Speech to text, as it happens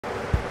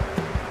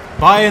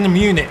Bayern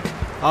Munich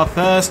are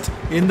first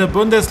in the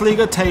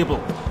Bundesliga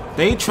table.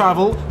 They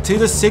travel to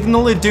the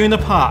Signal Iduna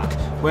Park,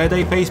 where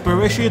they face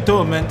Borussia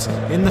Dortmund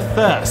in the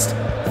first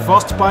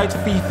Frostbite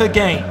FIFA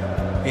game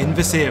in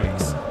the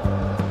series.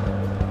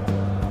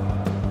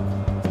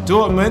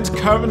 Dortmund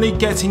currently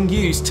getting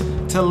used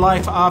to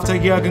life after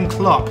Jurgen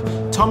Klopp.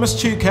 Thomas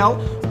Tuchel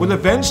will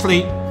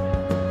eventually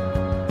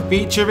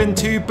feature in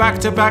two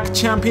back-to-back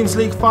Champions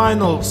League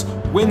finals,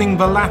 winning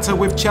the latter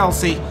with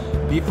Chelsea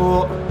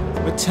before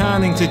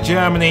returning to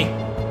Germany,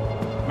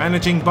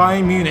 managing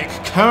Bayern Munich,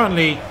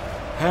 currently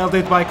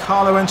heralded by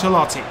Carlo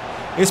Ancelotti.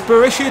 It's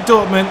Borussia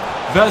Dortmund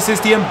versus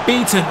the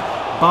unbeaten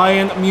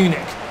Bayern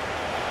Munich.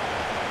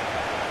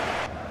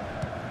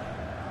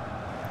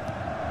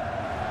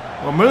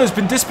 Well, Müller's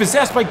been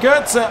dispossessed by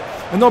Goetze,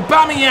 and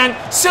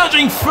Aubameyang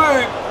surging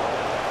through.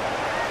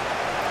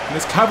 And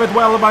it's covered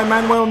well by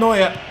Manuel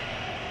Neuer.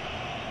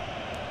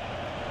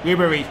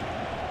 Ribery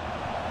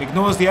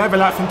ignores the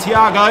overlap from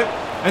Thiago,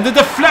 and the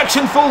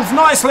deflection falls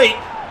nicely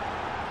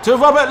to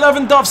Robert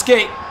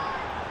Lewandowski.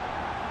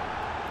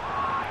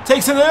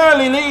 Takes an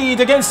early lead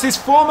against his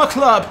former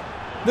club,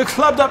 the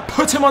club that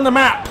put him on the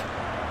map.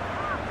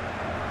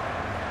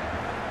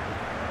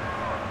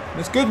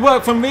 There's good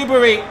work from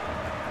Ribery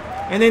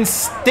and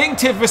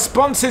instinctive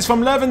responses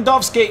from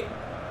Lewandowski.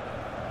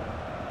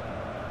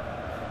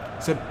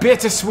 It's a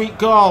bittersweet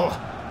goal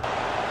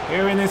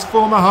here in his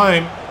former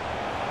home.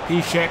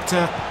 Piszczek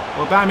to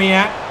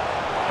Aubameyang,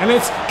 and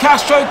it's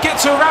Castro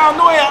gets around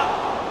Neuer,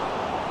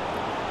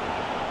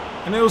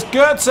 and it was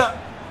Goetze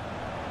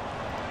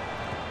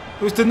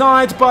who was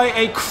denied by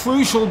a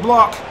crucial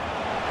block.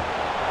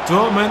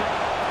 Dortmund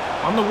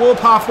on the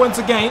warpath once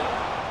again.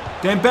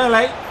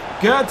 Dembele,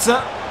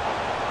 Goetze,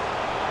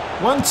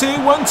 1-2,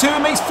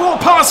 1-2, makes four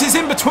passes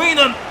in between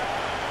them.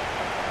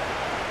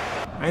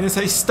 And it's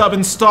a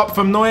stubborn stop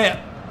from Neuer.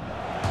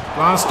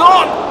 Glanced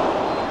on.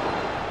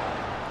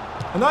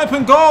 An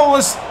open goal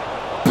was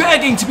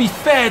begging to be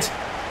fed.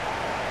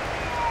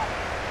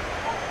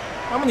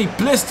 How many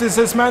blisters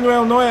does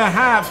Manuel Neuer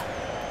have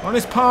on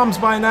his palms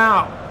by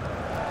now?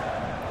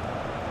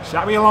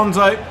 Xabi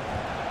Alonso.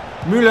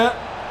 Müller.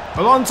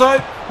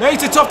 Alonso.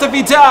 Later top to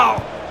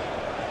Vidal.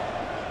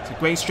 It's a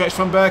great stretch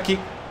from Berkey.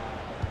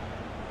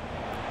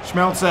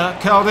 Schmelzer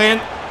curled in.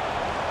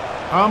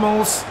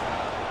 Hummels.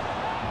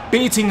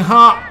 Beating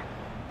heart.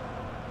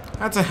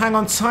 Had to hang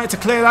on tight to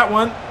clear that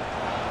one.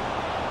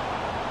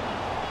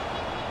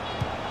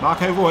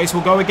 Marco Reus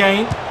will go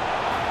again.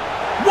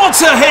 What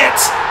a hit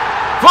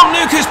from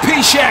Lucas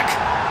Piszczek.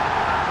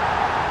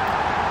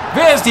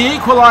 There's the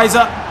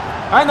equaliser.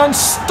 An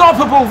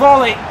unstoppable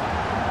volley.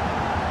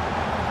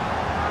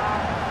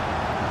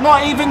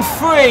 Not even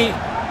three.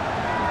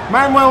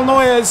 Manuel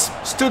Neuer's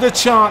stood a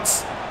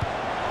chance.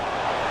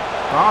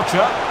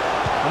 Archer.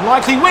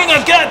 Unlikely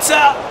winger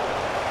Goetze.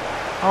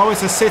 Oh,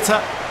 it's a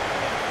sitter.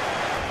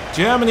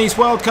 Germany's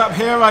World Cup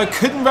hero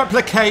couldn't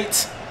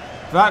replicate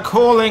that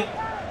calling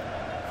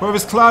for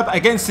his club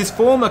against his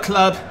former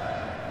club.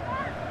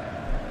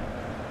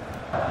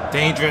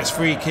 Dangerous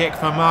free kick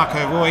from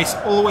Marco Reus,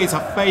 always a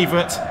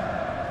favourite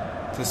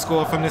to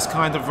score from this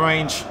kind of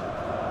range.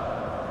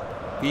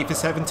 FIFA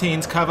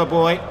 17's cover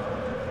boy.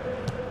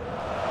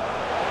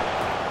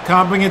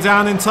 Can't bring it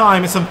down in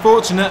time, it's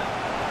unfortunate.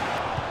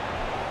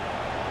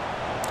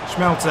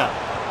 Schmelzer.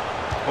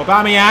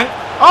 Aubameyang.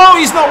 Oh,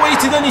 he's not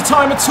waited any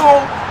time at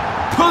all.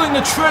 Pulling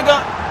the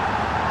trigger.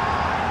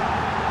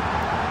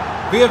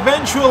 The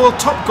eventual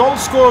top goal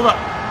scorer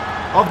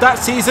of that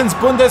season's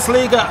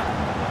Bundesliga.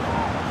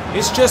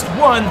 It's just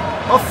one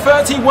of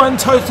 31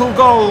 total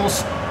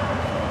goals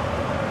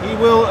he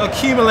will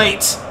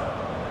accumulate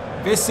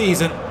this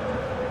season.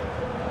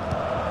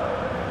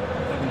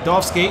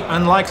 Lewandowski,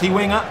 unlikely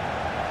winger.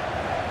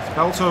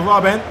 Spell to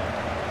Robin.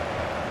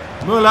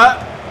 Müller.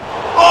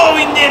 Oh,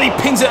 he nearly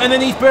pings it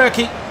underneath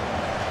Berkey.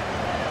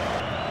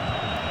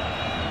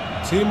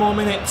 2 more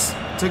minutes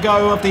to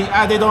go of the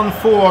added on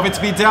 4. It's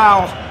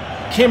Vidal.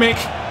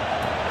 Kimmich,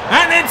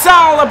 and it's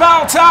all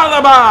about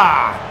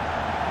Alaba.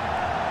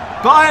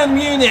 Bayern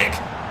Munich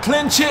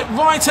clinch it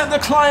right at the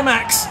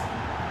climax.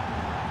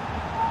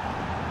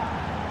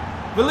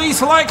 The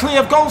least likely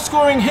of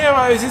goal-scoring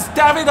heroes is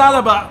David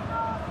Alaba.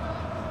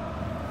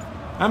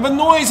 And the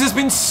noise has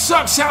been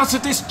sucked out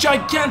of this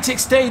gigantic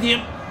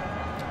stadium.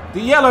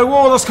 The yellow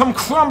wall has come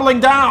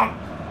crumbling down.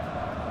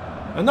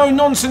 A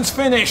no-nonsense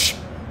finish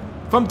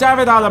from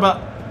David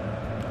Alaba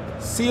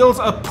seals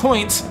a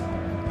point.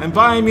 And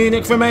Bayern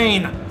Munich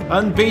remain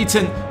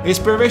unbeaten. It's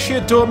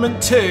Borussia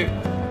Dortmund 2,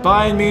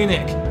 Bayern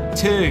Munich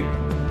 2.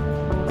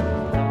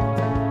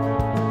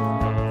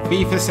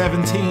 FIFA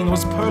 17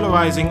 was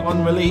polarizing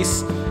on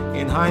release.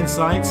 In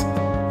hindsight,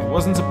 it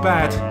wasn't a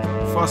bad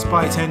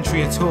Frostbite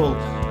entry at all.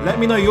 Let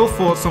me know your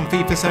thoughts on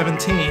FIFA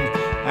 17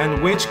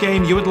 and which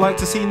game you would like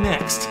to see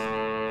next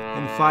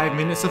in 5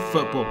 minutes of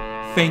football.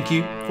 Thank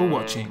you for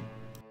watching.